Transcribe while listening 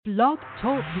Blog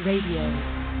Talk Radio.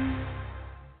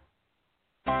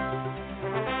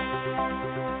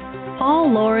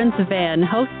 Paul Lawrence Vann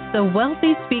hosts the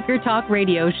Wealthy Speaker Talk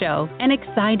Radio Show, an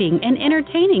exciting and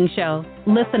entertaining show.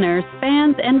 Listeners,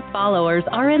 fans, and followers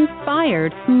are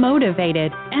inspired,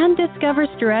 motivated, and discover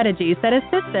strategies that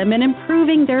assist them in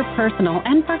improving their personal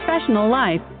and professional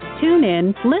life. Tune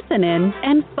in, listen in,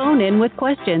 and phone in with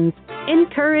questions.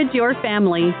 Encourage your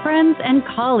family, friends, and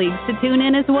colleagues to tune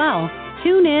in as well.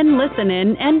 Tune in, listen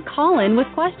in, and call in with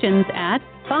questions at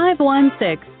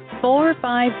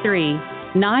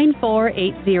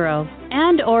 516-453-9480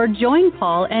 and or join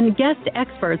Paul and guest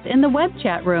experts in the web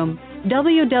chat room,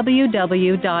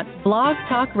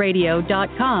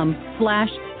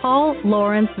 www.blogtalkradio.com/Paul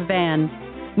Lawrence Vann.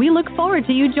 We look forward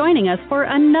to you joining us for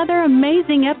another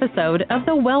amazing episode of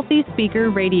the Wealthy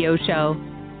Speaker Radio Show.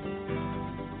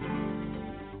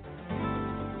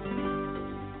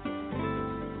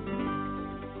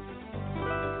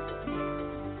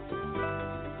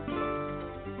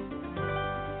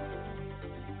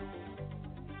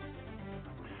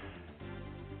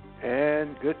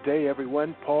 And good day,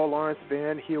 everyone. Paul Lawrence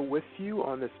Vann here with you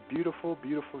on this beautiful,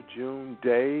 beautiful June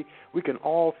day. We can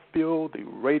all feel the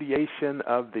radiation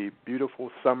of the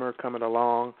beautiful summer coming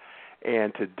along.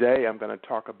 And today I'm going to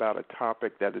talk about a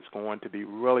topic that is going to be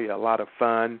really a lot of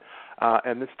fun.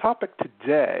 And this topic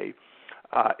today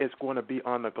is going to be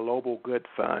on the Global Good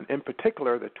Fund, in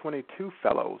particular the 22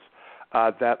 fellows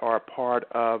that are part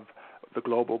of the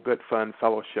Global Good Fund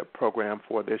Fellowship Program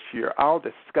for this year. I'll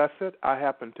discuss it. I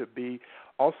happen to be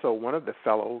also one of the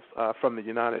fellows from the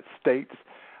United States.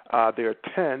 There are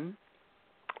 10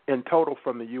 in total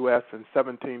from the U.S. and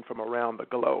 17 from around the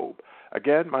globe.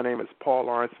 Again, my name is Paul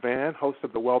Lawrence Vann, host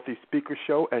of the Wealthy Speaker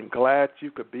Show, and glad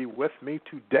you could be with me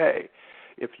today.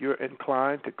 If you're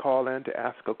inclined to call in to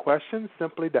ask a question,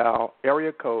 simply dial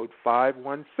area code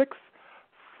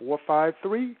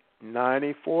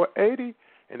 516-453-9480.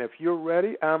 And if you're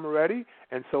ready, I'm ready.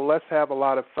 And so let's have a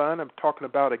lot of fun. I'm talking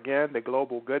about, again, the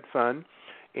Global Good Fund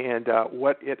and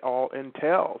what it all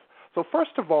entails. So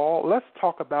first of all, let's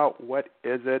talk about what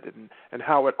is it and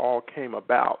how it all came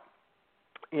about.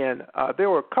 And there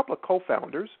were a couple of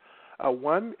co-founders.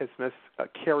 One is Miss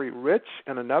Carrie Rich,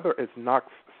 and another is Knox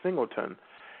Singleton.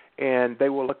 And they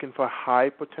were looking for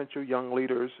high-potential young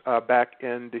leaders back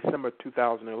in December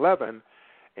 2011,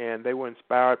 and they were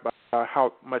inspired by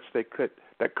how much that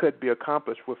could be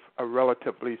accomplished with a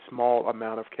relatively small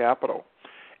amount of capital.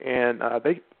 And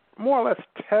they more or less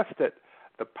tested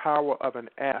the power of an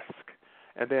ask.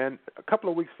 And then a couple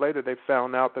of weeks later, they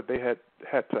found out that they had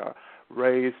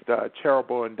raised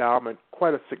charitable endowment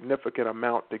quite a significant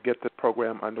amount to get the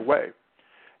program underway.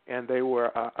 And they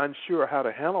were unsure how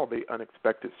to handle the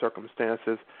unexpected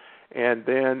circumstances. And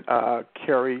then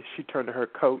Carrie, she turned to her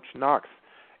coach, Knox,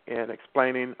 and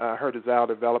explaining her desire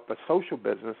to develop a social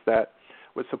business that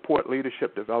would support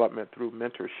leadership development through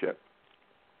mentorship.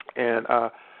 And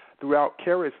throughout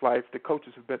Carrie's life, the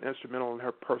coaches have been instrumental in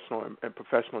her personal and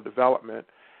professional development,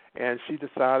 and she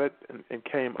decided and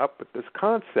came up with this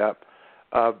concept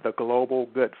of the Global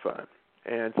Good Fund.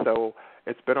 And so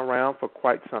it's been around for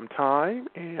quite some time,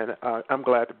 and I'm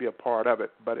glad to be a part of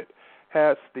it, but it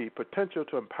has the potential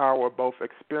to empower both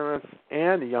experienced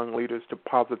and young leaders to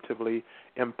positively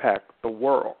impact the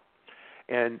world.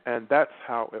 And that's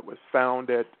how it was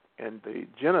founded and the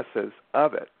genesis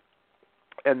of it.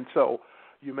 And so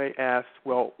you may ask,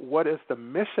 well, what is the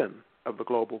mission of the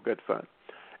Global Good Fund?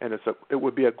 And it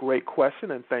would be a great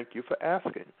question, and thank you for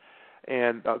asking.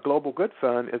 And Global Good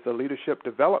Fund is a leadership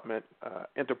development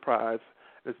enterprise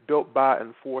that's built by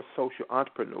and for social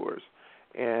entrepreneurs.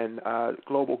 And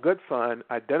Global Good Fund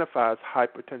identifies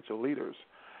high-potential leaders,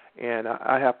 and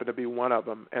I happen to be one of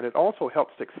them. And it also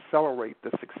helps accelerate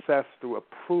the success through a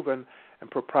proven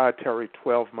and proprietary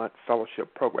 12-month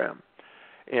fellowship program.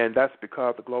 And that's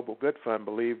because the Global Good Fund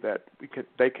believe that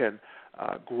they can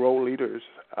grow leaders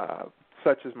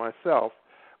such as myself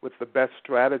with the best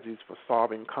strategies for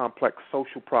solving complex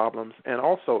social problems and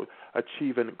also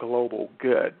achieving global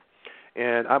good.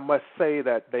 And I must say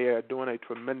that they are doing a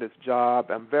tremendous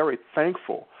job. I'm very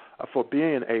thankful for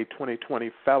being a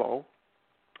 2020 fellow,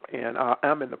 and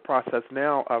I'm in the process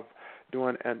now of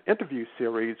doing an interview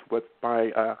series with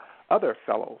my other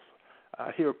fellows.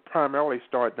 Here primarily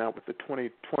starting out with the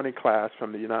 2020 class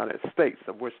from the United States,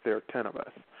 of which there are 10 of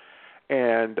us.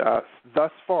 And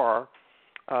thus far,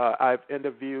 I've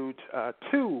interviewed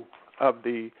 2 of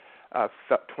the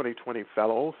 2020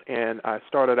 fellows, and I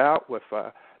started out with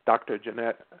Dr.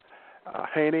 Jeanette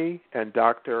Haney and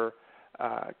Dr.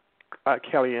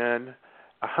 Kellyanne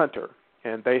Hunter,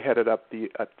 and they headed up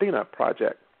the Athena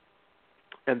Project.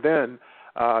 And then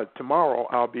Tomorrow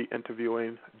I'll be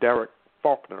interviewing Derek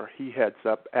Faulkner. He heads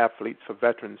up Athletes for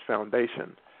Veterans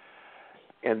Foundation.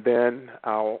 And then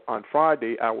on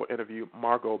Friday I will interview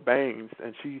Margot Baines,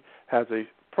 and she has a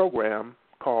program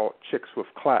called Chicks with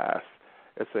Class.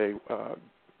 It's a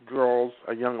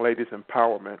young ladies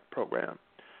empowerment program.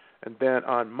 And then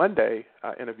on Monday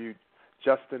I interviewed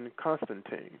Justin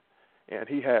Constantine, and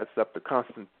he heads up the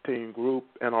Constantine Group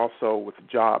and also with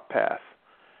Job Path.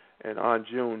 And on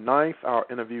June 9th, I'll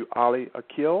interview Ali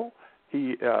Akil.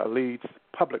 He leads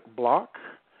Public Block.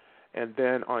 And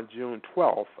then on June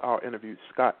 12th, I'll interview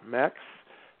Scott Max.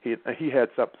 He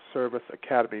heads up Service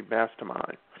Academy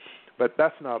Mastermind. But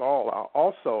that's not all. I'll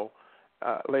also,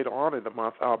 later on in the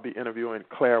month, I'll be interviewing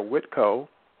Claire Whitco,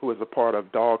 who is a part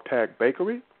of Dog Tag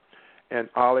Bakery, and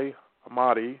Ali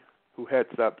Ahmadi, who heads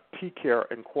up T-Care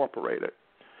Incorporated.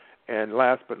 And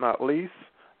last but not least,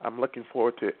 I'm looking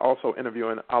forward to also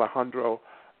interviewing Alejandro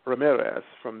Ramirez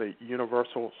from the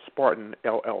Universal Spartan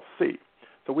LLC.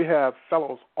 So we have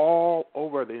fellows all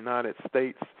over the United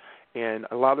States, and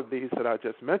a lot of these that I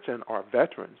just mentioned are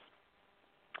veterans.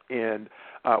 And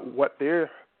what they're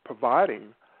providing,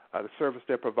 the service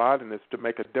they're providing, is to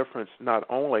make a difference not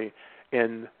only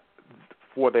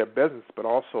for their business but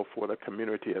also for the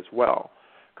community as well.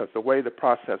 Because the way the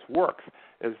process works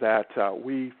is that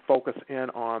we focus in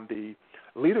on the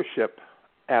leadership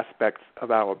aspects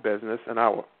of our business and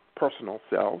our personal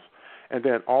selves, and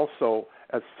then also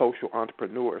as social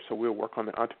entrepreneurs. So we'll work on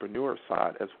the entrepreneur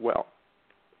side as well.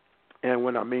 And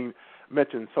when I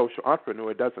mention social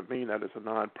entrepreneur, it doesn't mean that it's a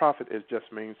nonprofit. It just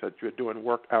means that you're doing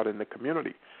work out in the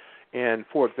community. And,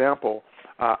 for example,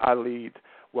 I lead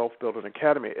Wealth Building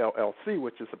Academy, LLC,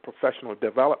 which is a professional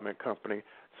development company.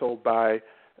 So by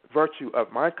virtue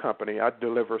of my company, I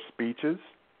deliver speeches,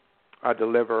 I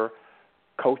deliver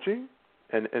coaching,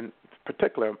 and in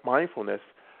particular mindfulness,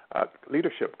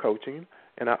 leadership coaching,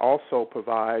 and I also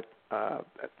provide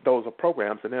those are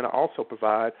programs, and then I also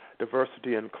provide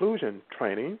diversity and inclusion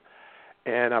training,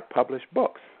 and I publish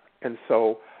books. And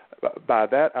so by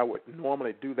that, I would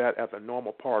normally do that as a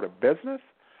normal part of business,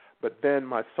 but then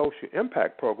my social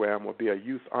impact program would be a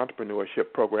youth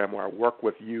entrepreneurship program where I work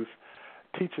with youth,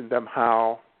 teaching them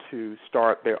how to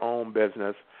start their own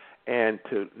business and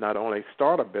to not only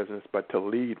start a business but to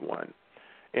lead one.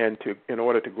 And in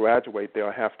order to graduate,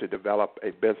 they'll have to develop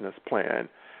a business plan.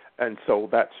 And so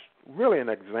that's really an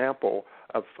example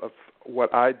of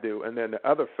what I do. And then the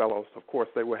other fellows, of course,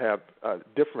 they will have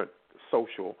different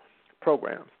social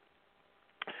programs.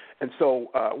 And so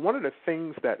one of the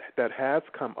things that has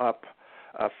come up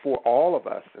for all of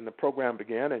us, and the program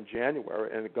began in January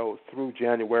and it goes through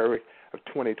January of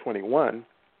 2021,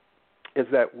 is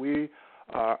that we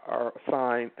are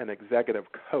assigned an executive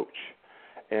coach.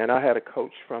 And I had a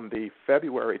coach from the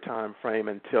February time frame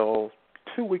until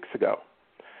 2 weeks ago.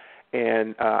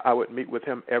 And I would meet with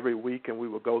him every week, and we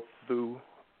would go through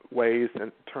ways in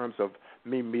terms of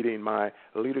me meeting my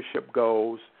leadership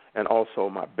goals and also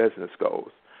my business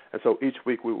goals. And so each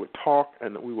week we would talk,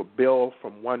 and we would build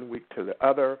from one week to the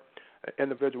other. An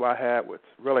individual I had was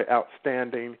really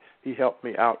outstanding. He helped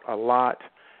me out a lot.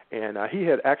 And he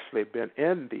had actually been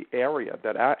in the area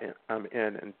that I'm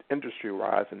in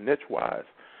industry-wise and niche-wise,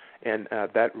 and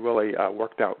that really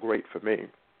worked out great for me.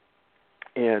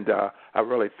 And I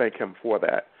really thank him for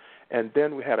that. And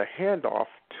then we had a handoff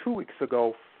 2 weeks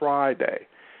ago Friday,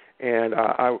 and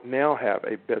I now have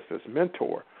a business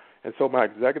mentor. And so my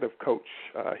executive coach,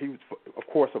 he was, of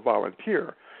course, a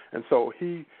volunteer, and so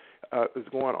he is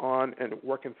going on and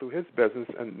working through his business,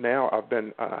 and now I've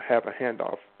been have a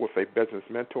handoff with a business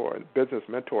mentor. And business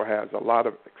mentor has a lot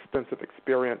of extensive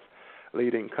experience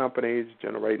leading companies,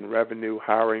 generating revenue,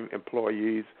 hiring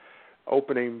employees,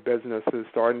 opening businesses,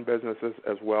 starting businesses,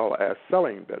 as well as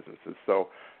selling businesses. So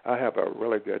I have a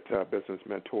really good business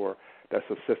mentor that's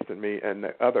assisting me, and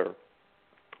the other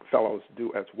fellows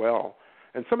do as well.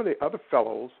 And some of the other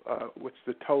fellows, which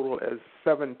the total is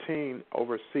 17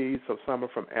 overseas, so some are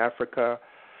from Africa,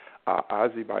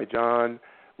 Azerbaijan.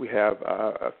 We have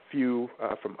a few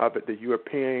from the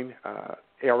European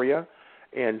area,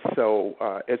 and so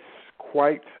it's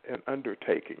quite an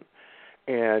undertaking.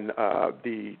 And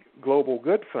the Global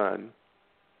Good Fund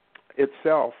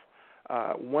itself,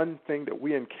 one thing that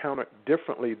we encountered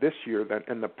differently this year than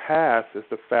in the past is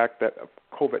the fact that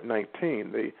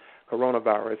COVID-19, the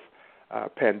coronavirus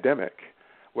pandemic,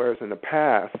 whereas in the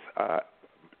past,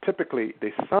 typically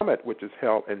the summit, which is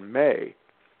held in May,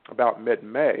 about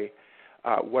mid-May,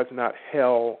 was not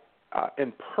held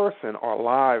in person or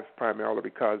live primarily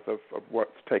because of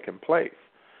what's taken place.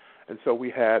 And so we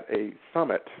had a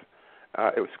summit.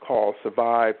 It was called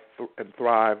Survive and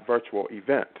Thrive Virtual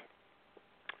Event.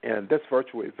 And this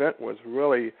virtual event was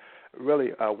really,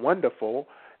 really wonderful.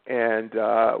 And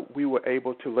we were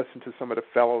able to listen to some of the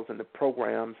fellows and the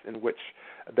programs in which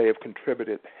they have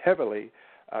contributed heavily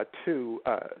to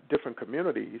different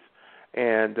communities.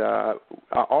 And I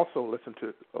also listened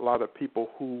to a lot of people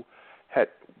who had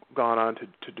gone on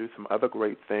to do some other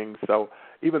great things. So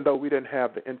even though we didn't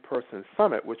have the in-person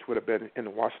summit, which would have been in the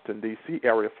Washington, D.C.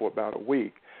 area for about a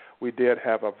week, we did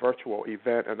have a virtual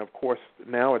event. And, of course,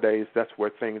 nowadays that's where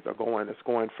things are going. It's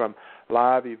going from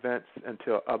live events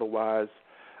until otherwise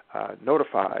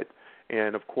notified.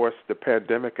 And, of course, the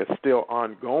pandemic is still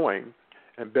ongoing,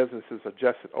 and businesses are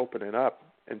just opening up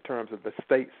in terms of the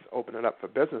states opening up for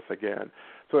business again.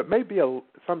 So it may be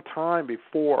some time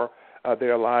before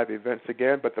there are live events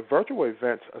again, but the virtual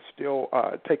events are still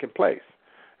taking place.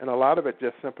 And a lot of it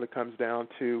just simply comes down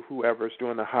to whoever's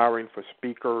doing the hiring for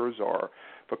speakers or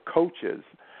for coaches.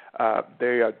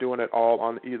 They are doing it all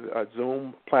on either a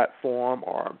Zoom platform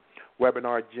or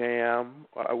Webinar Jam,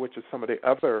 which is some of the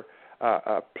other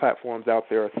platforms out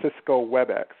there, Cisco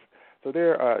WebEx. So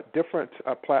there are different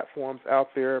platforms out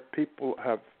there. People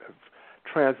have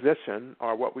transitioned,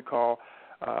 or what we call,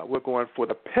 we're going for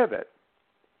the pivot.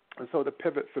 And so the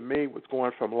pivot for me was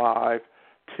going from live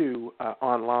to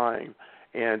online.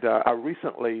 And I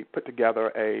recently put together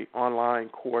an online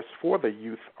course for the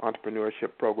Youth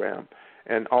Entrepreneurship Program.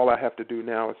 And all I have to do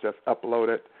now is just upload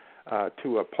it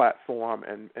to a platform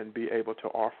and be able to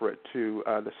offer it to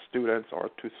the students or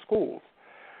to schools.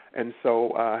 And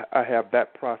so I have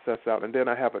that process out. And then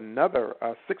I have another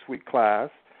 6-week class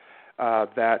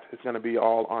that is going to be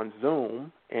all on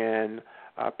Zoom, and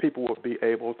people will be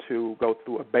able to go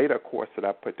through a beta course that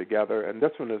I put together, and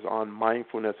this one is on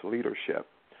mindfulness leadership.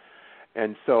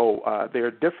 And so there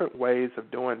are different ways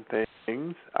of doing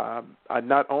things. I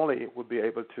not only will be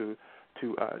able to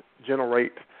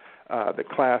generate the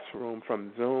classroom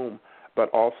from Zoom, but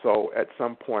also at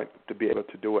some point to be able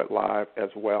to do it live as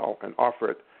well and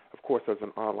offer it, of course, as an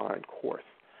online course.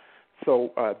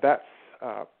 So that's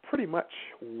pretty much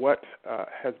what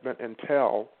has been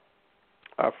entailed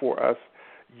for us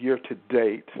year to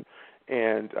date.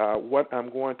 And what I'm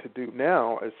going to do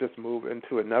now is just move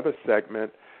into another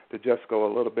segment to just go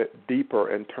a little bit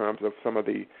deeper in terms of some of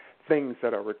the things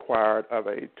that are required of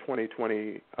a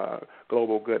 2020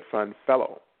 Global Good Fund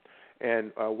Fellow.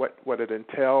 And what it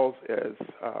entails is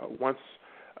once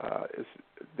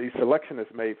the selection is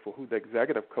made for who the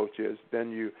executive coach is,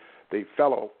 then the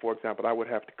fellow, for example, I would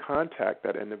have to contact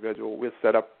that individual. We'll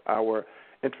set up our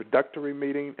introductory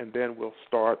meeting, and then we'll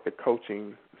start the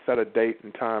coaching, set a date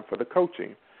and time for the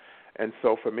coaching. And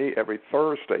so for me, every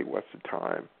Thursday was the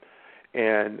time.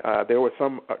 And there were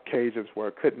some occasions where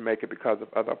I couldn't make it because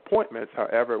of other appointments.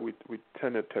 However, we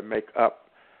tended to make up.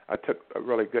 I took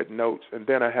really good notes, and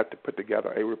then I had to put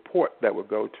together a report that would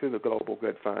go to the Global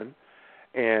Good Fund,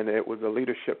 and it was a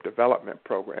leadership development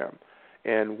program.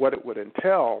 And what it would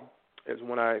entail is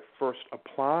when I first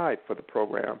applied for the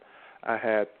program, I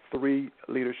had 3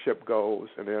 leadership goals,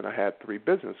 and then I had 3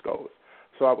 business goals.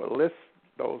 So I would list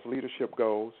those leadership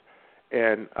goals,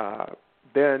 and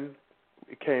then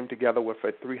it came together with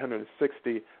a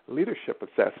 360 leadership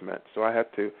assessment. So I had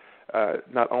to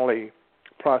not only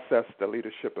process the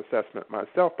leadership assessment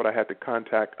myself, but I had to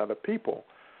contact other people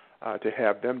to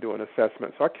have them do an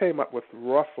assessment. So I came up with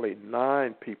roughly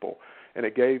 9 people, and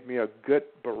it gave me a good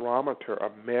barometer, a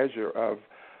measure of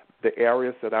the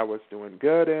areas that I was doing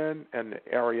good in and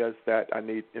the areas that I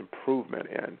need improvement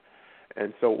in.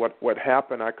 And so what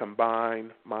happened, I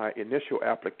combined my initial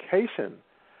application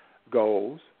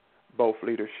goals, both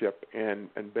leadership and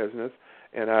business,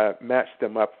 and I matched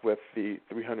them up with the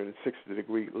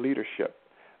 360-degree leadership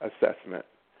assessment,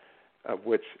 of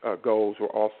which goals were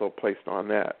also placed on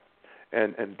that.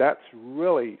 And that's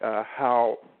really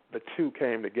how the two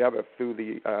came together through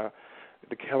the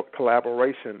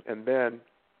collaboration. And then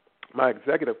my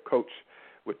executive coach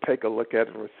would take a look at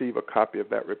it and receive a copy of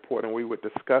that report, and we would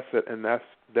discuss it, and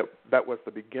that was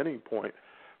the beginning point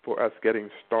for us getting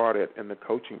started in the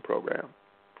coaching program.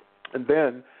 And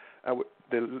then I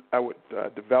would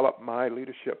develop my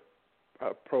leadership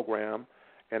program,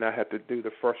 and I had to do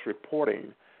the first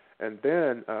reporting. And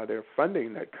then there's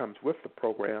funding that comes with the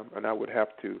program, and I would have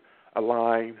to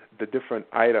align the different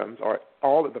items, or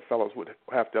all of the fellows would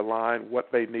have to align what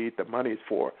they need the monies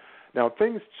for. Now,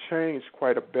 things changed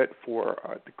quite a bit for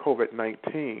the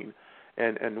COVID-19,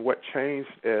 and what changed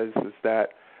is that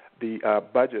the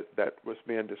budget that was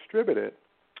being distributed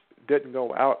didn't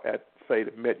go out at, say,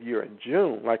 the mid-year in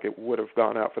June like it would have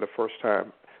gone out for the first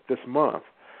time this month.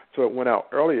 So it went out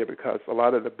earlier because a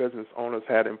lot of the business owners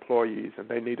had employees, and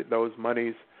they needed those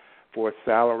monies for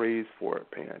salaries, for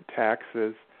paying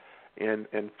taxes, and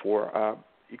for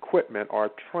equipment or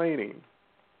training.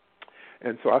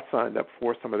 And so I signed up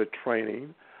for some of the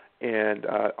training and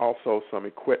also some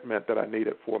equipment that I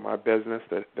needed for my business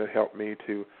that helped me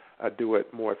to do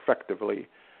it more effectively.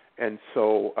 And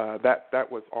so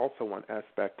that was also one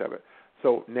aspect of it.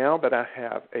 So now that I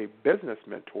have a business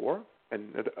mentor,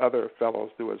 and the other fellows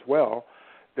do as well,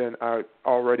 then I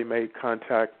already made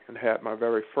contact and had my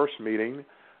very first meeting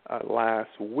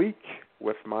last week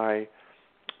with my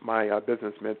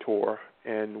business mentor,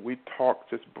 and we talked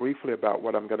just briefly about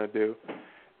what I'm going to do,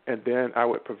 and then I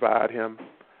would provide him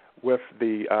with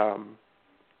the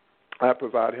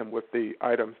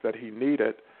items that he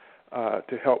needed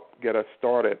to help get us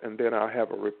started, and then I'll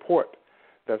have a report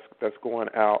that's going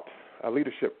out, a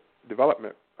leadership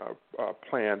development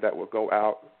plan that will go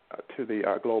out to the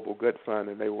Global Good Fund,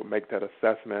 and they will make that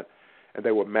assessment, and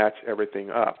they will match everything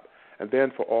up. And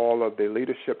then for all of the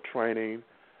leadership training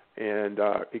and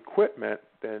equipment,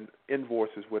 then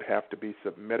invoices would have to be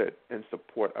submitted in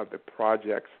support of the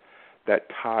projects that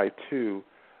tie to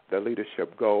the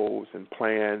leadership goals and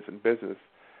plans and business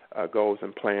goals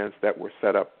and plans that were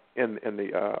set up in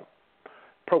the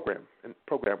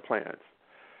program plans.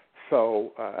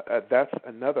 So that's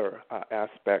another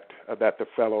aspect that the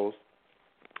fellows,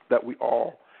 that we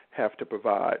all have to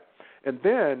provide. And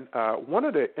then one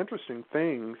of the interesting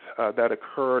things that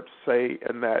occurred, say,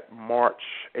 in that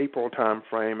March-April time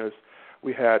frame is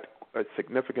we had a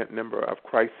significant number of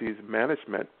crises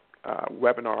management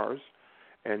webinars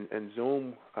and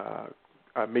Zoom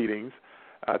meetings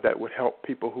that would help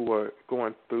people who were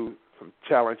going through some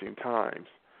challenging times.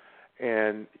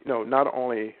 And, not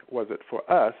only was it for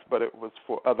us, but it was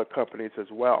for other companies as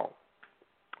well.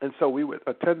 And so we would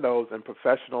attend those, and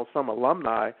professionals, some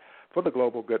alumni for the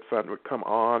Global Good Fund would come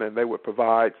on, and they would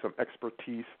provide some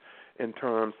expertise in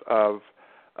terms of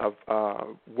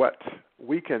what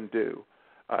we can do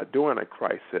during a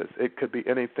crisis. It could be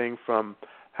anything from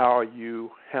how are you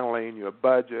handling your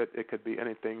budget. It could be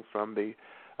anything from the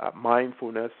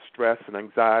mindfulness, stress, and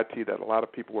anxiety that a lot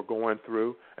of people were going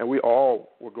through, and we all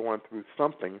were going through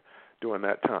something during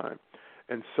that time.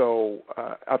 And so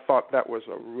I thought that was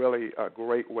a really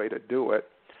great way to do it.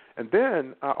 And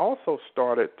then I also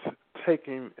started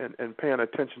taking and paying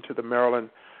attention to the Maryland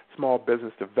Small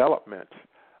Business Development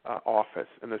Office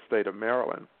in the state of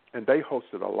Maryland, and they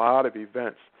hosted a lot of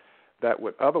events that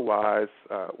would otherwise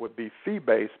would be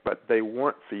fee-based, but they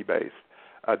weren't fee-based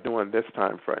during this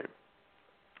time frame.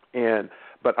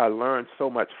 But I learned so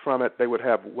much from it. They would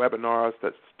have webinars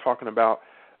that's talking about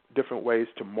different ways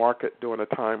to market during a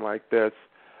time like this.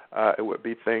 It would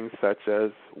be things such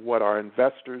as what are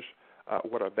investors,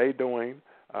 what are they doing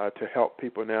to help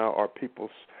people now? Are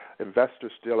people's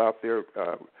investors still out there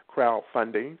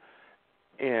crowdfunding?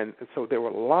 And so there were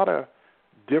a lot of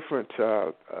different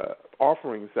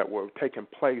offerings that were taking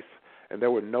place, and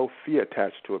there were no fee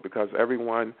attached to it because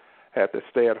everyone had the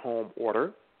stay-at-home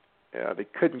order. They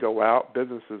couldn't go out.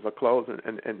 Businesses are closed,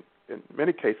 and in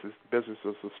many cases,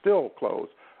 businesses are still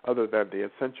closed other than the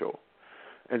essential.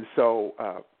 And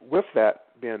so with that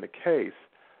being the case,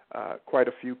 quite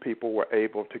a few people were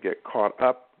able to get caught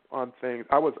up on things.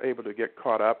 I was able to get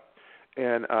caught up,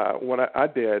 and what I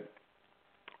did,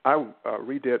 I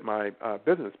redid my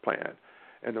business plan.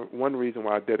 And the one reason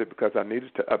why I did it because I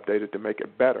needed to update it to make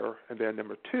it better. And then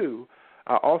number two,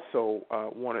 I also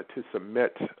wanted to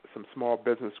submit some small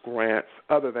business grants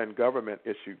other than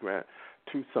government-issued grant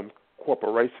to some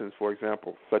corporations, for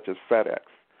example, such as FedEx.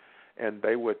 And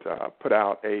they would put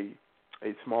out a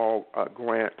small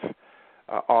grant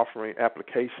offering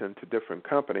application to different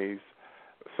companies,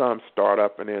 some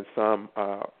startup and then some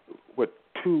with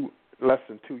less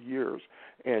than 2 years.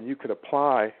 And you could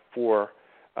apply for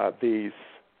these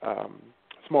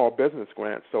small business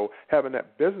grants. So having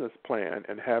that business plan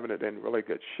and having it in really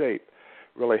good shape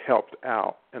really helped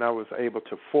out. And I was able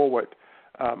to forward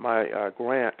my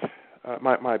grant,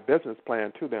 my business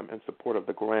plan to them in support of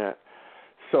the grant.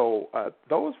 So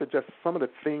those were just some of the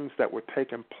things that were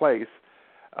taking place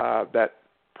that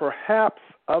perhaps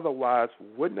otherwise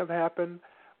wouldn't have happened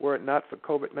were it not for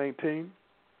COVID-19.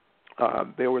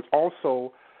 There was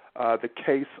also the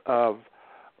case of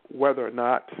whether or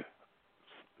not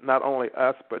only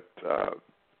us, but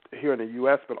here in the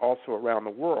U.S., but also around the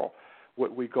world,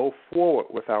 would we go forward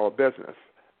with our business?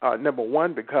 Number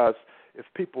one, because if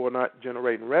people are not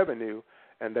generating revenue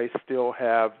and they still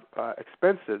have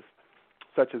expenses,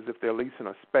 such as if they're leasing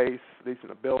a space, leasing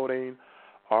a building,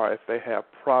 or if they have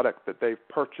product that they've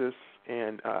purchased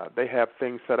and they have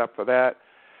things set up for that,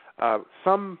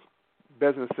 some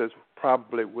businesses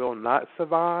probably will not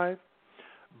survive,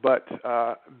 but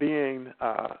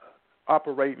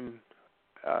operating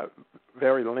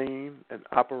very lean and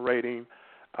operating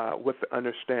with the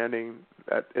understanding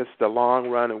that it's the long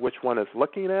run and which one is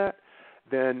looking at,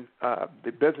 then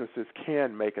the businesses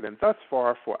can make it. And thus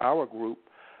far, for our group,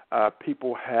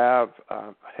 people have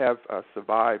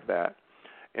survived that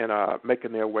and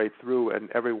making their way through. And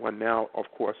everyone now, of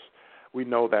course, we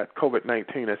know that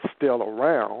COVID-19 is still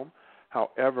around.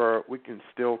 However, we can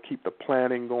still keep the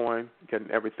planning going, getting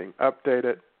everything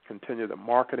updated, continue the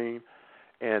marketing,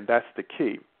 and that's the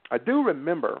key. I do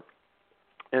remember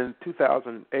in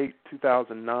 2008,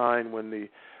 2009, when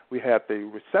we had the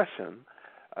recession,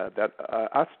 that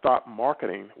I stopped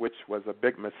marketing, which was a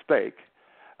big mistake.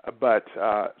 But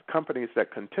companies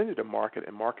that continued to market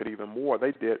and market even more,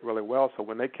 they did really well. So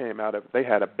when they came out of it, they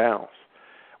had a bounce.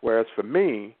 Whereas for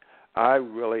me, I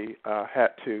really had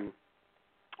to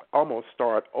almost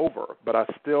start over, but I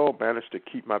still managed to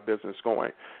keep my business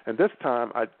going. And this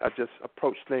time, I just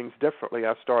approached things differently.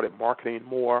 I started marketing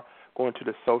more, going to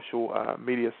the social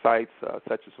media sites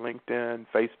such as LinkedIn,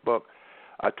 Facebook,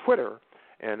 Twitter,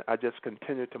 and I just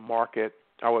continued to market.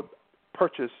 I would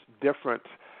purchase different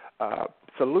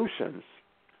solutions,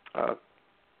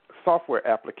 software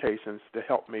applications to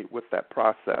help me with that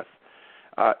process.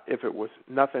 If it was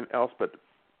nothing else but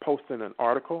posting an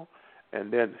article and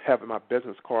then having my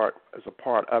business card as a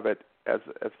part of it as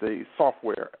the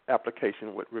software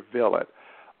application would reveal it,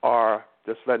 or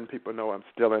just letting people know I'm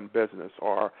still in business,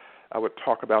 or I would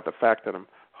talk about the fact that I'm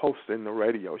hosting the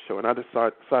radio show. And I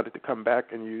decided to come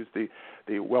back and use the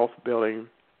Wealthy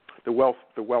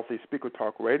Speaker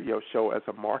Talk radio show as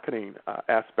a marketing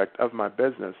aspect of my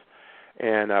business.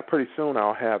 And pretty soon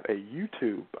I'll have a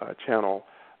YouTube channel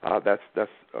that's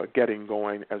getting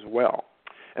going as well.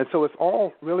 And so it's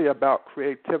all really about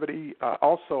creativity.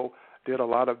 Also did a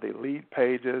lot of the lead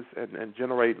pages and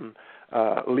generating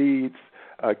leads,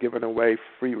 giving away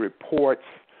free reports,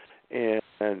 and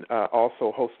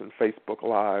also hosting Facebook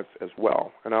Lives as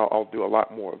well. And I'll do a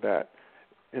lot more of that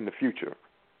in the future.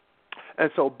 And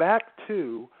so back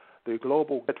to the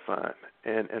Global Good Fund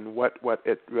and what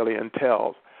it really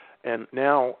entails. And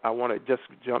now I want to just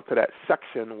jump to that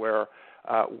section where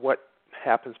what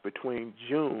happens between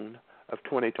June of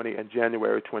 2020 and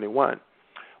January 21.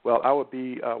 Well, I will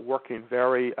be working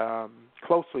very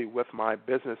closely with my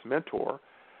business mentor,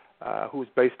 who's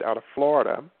based out of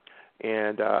Florida,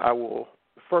 and the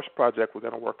first project we're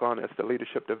going to work on is the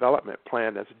leadership development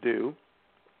plan that's due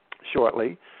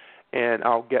shortly, and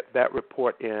I'll get that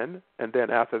report in, and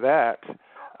then after that,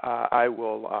 I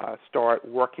will start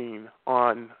working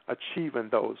on achieving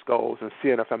those goals and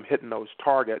seeing if I'm hitting those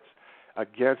targets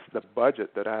against the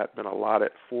budget that I had been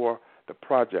allotted for the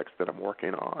projects that I'm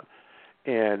working on.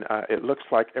 And it looks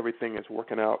like everything is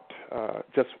working out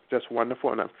just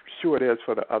wonderful, and I'm sure it is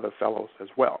for the other fellows as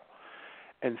well.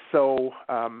 And so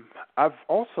I've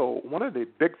also, one of the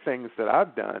big things that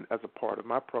I've done as a part of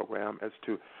my program is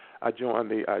to join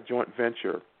the joint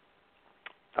venture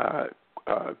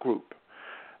group.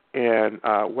 And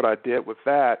what I did with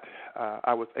that,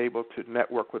 I was able to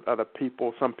network with other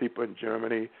people, some people in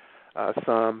Germany,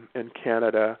 some in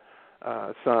Canada,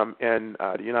 some in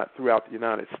throughout the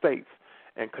United States,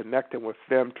 and connecting with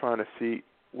them, trying to see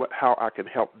how I can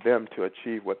help them to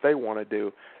achieve what they want to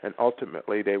do, and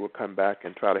ultimately they will come back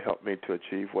and try to help me to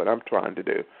achieve what I'm trying to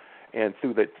do. And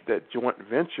through the joint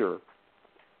venture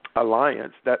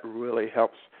alliance, that really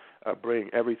helps bring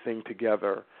everything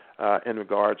together in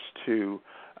regards to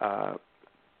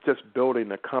just building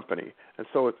the company. And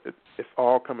so it's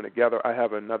all coming together. I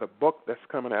have another book that's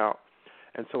coming out,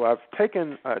 and so I've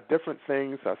taken different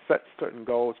things, I've set certain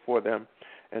goals for them,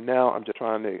 and now I'm just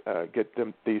trying to get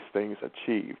these things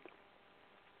achieved.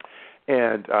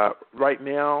 And right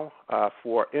now,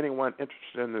 for anyone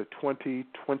interested in the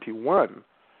 2021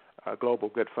 Global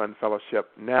Good Fund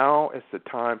Fellowship, now is the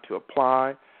time to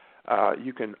apply.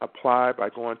 You can apply by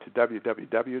going to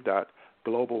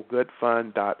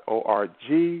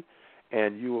www.globalgoodfund.org,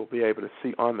 and you will be able to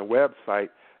see on the website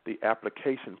the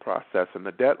application process. And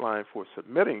the deadline for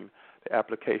submitting the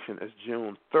application is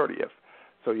June 30th.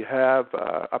 So you have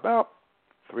about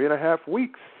 3.5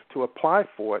 weeks to apply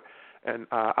for it, and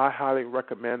I highly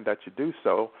recommend that you do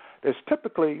so. There's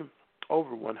typically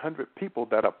over 100 people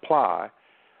that apply.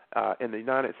 In the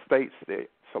United States, they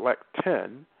select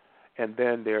 10, and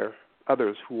then there are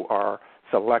others who are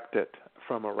selected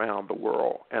from around the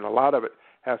world. And a lot of it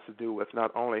has to do with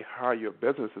not only how your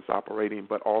business is operating,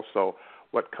 but also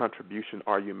what contribution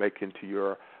are you making to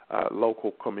your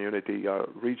local community,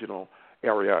 regional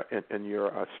area in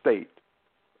your state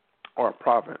or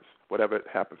province, whatever it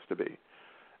happens to be.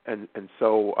 And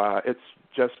so it's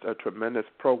just a tremendous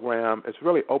program. It's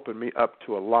really opened me up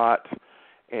to a lot,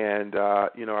 And, I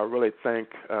really thank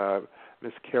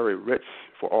Ms. Carrie Rich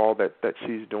for all that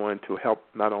she's doing to help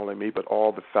not only me but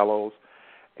all the fellows.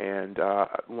 And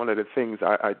one of the things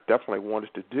I definitely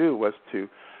wanted to do was to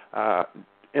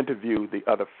interview the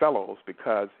other fellows,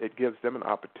 because it gives them an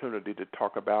opportunity to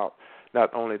talk about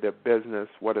not only their business,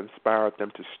 what inspired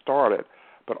them to start it,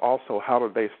 but also how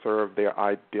do they serve their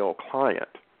ideal client,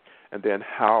 and then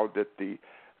how did the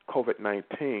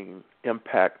COVID-19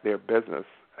 impact their business,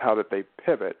 how did they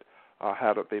pivot,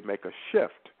 how did they make a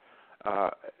shift,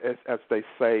 as they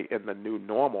say, in the new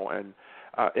normal. And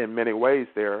in many ways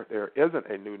there isn't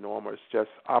a new normal, it's just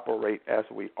operate as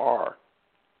we are.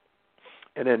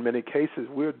 And in many cases,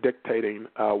 we're dictating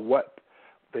what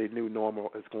the new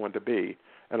normal is going to be.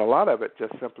 And a lot of it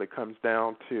just simply comes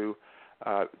down to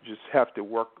just have to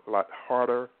work a lot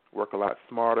harder, work a lot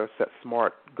smarter, set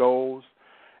smart goals,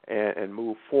 and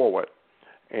move forward.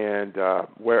 And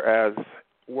whereas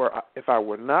if I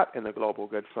were not in the Global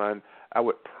Good Fund, I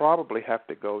would probably have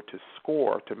to go to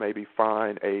SCORE to maybe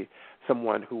find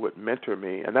someone who would mentor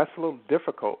me. And that's a little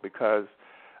difficult, because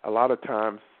a lot of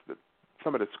times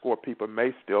some of the SCORE people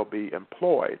may still be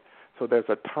employed, so there's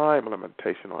a time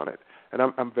limitation on it. And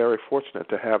I'm very fortunate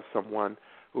to have someone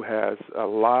who has a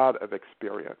lot of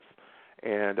experience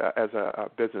and as a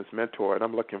business mentor, and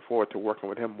I'm looking forward to working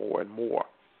with him more and more.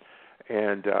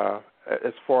 And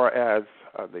as far as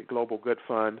the Global Good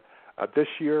Fund, this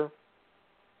year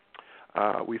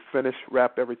we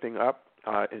wrap everything up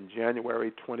in January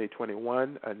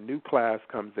 2021. A new class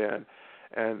comes in,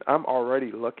 and I'm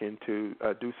already looking to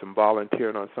do some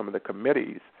volunteering on some of the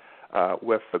committees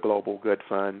with the Global Good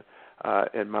Fund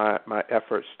in my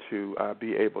efforts to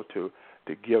be able to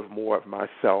give more of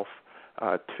myself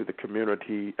to the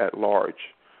community at large,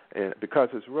 and because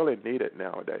it's really needed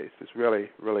nowadays. It's really,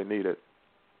 really needed.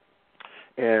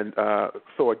 And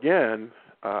so again,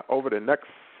 over the next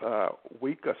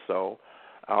week or so,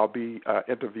 I'll be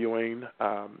interviewing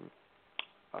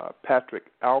Patrick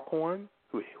Alcorn,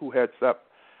 who heads up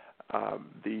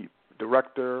the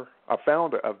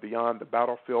founder of Beyond the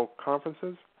Battlefield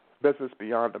Conferences, Business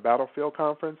Beyond the Battlefield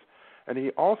Conference, and he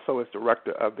also is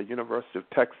director of the University of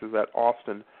Texas at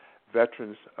Austin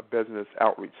Veterans Business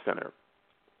Outreach Center.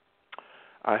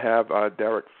 I have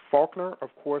Derek Faulkner, of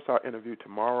course, I'll interview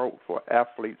tomorrow for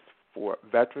Athletes for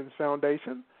Veterans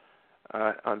Foundation.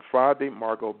 On Friday,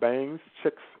 Margot Baines,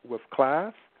 Chicks with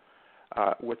Class,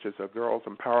 which is a girls'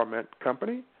 empowerment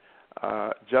company.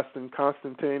 Justin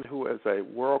Constantine, who is a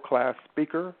world-class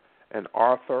speaker and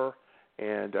author,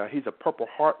 and he's a Purple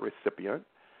Heart recipient,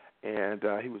 and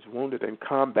he was wounded in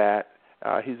combat.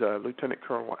 He's a lieutenant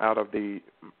colonel out of the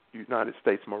United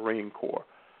States Marine Corps,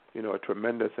 a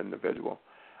tremendous individual.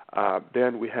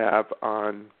 Then we have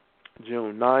on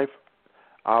June 9th,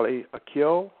 Ali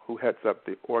Akil, who heads up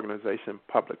the organization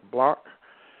Public Block.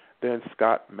 Then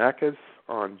Scott Mackes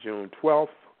on June 12th,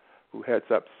 who heads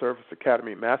up Service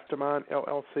Academy Mastermind,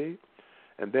 LLC.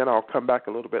 And then I'll come back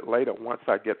a little bit later. Once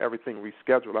I get everything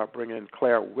rescheduled, I'll bring in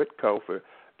Claire Whitco for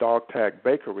Dog Tag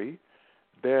Bakery,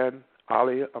 then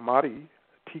Ali Amadi,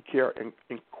 T-Care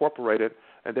Incorporated,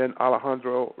 and then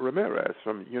Alejandro Ramirez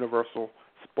from Universal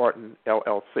Spartan,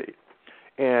 LLC.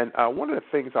 And one of the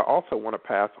things I also want to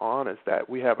pass on is that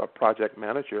we have a project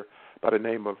manager by the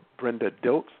name of Brenda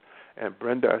Diltz. And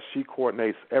Brenda, she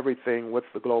coordinates everything with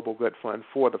the Global Good Fund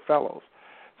for the fellows.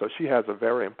 So she has a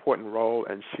very important role,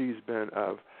 and she's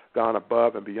gone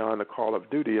above and beyond the call of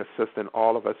duty, assisting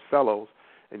all of us fellows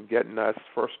in getting us,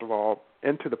 first of all,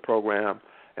 into the program,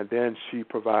 and then she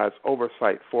provides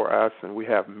oversight for us, and we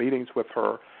have meetings with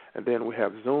her, and then we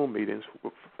have Zoom meetings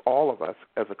with all of us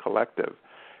as a collective.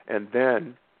 And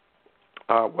then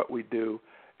what we do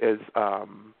is, of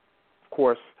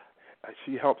course,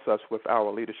 she helps us with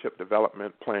our leadership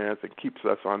development plans and keeps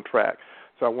us on track.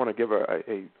 So I want to give her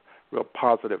a real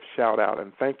positive shout-out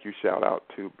and thank you shout-out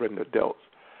to Brenda Diltz.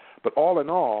 But all in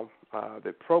all,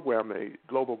 the program, the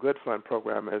Global Good Fund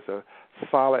program, is a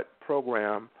solid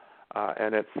program,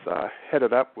 and it's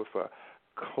headed up with a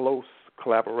close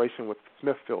collaboration with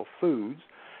Smithfield Foods,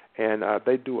 and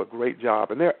they do a great job.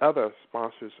 And there are other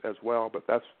sponsors as well, but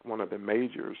that's one of the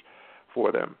majors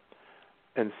for them.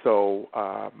 And so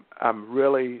I'm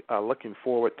really looking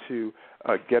forward to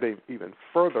getting even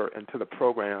further into the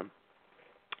program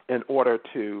in order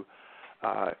to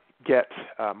get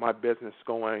my business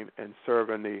going and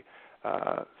serving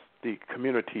the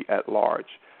community at large.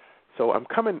 So I'm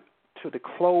coming to the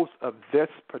close of this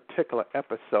particular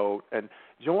episode, and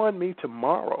join me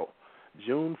tomorrow,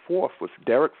 June 4th, with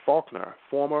Derek Faulkner,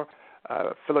 former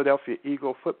Philadelphia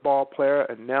Eagle football player,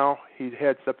 and now he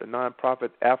heads up the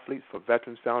nonprofit Athletes for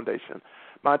Veterans Foundation.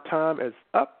 My time is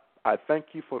up. I thank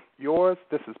you for yours.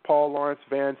 This is Paul Lawrence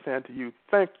Vann saying to you,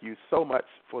 thank you so much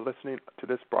for listening to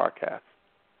this broadcast.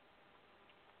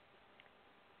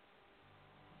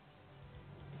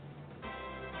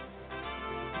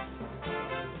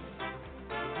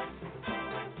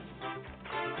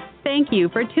 Thank you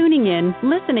for tuning in,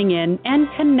 listening in, and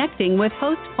connecting with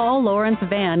host Paul Lawrence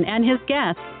Vann and his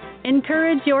guests.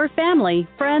 Encourage your family,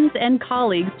 friends, and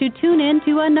colleagues to tune in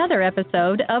to another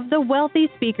episode of The Wealthy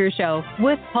Speaker Show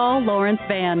with Paul Lawrence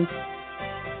Vann.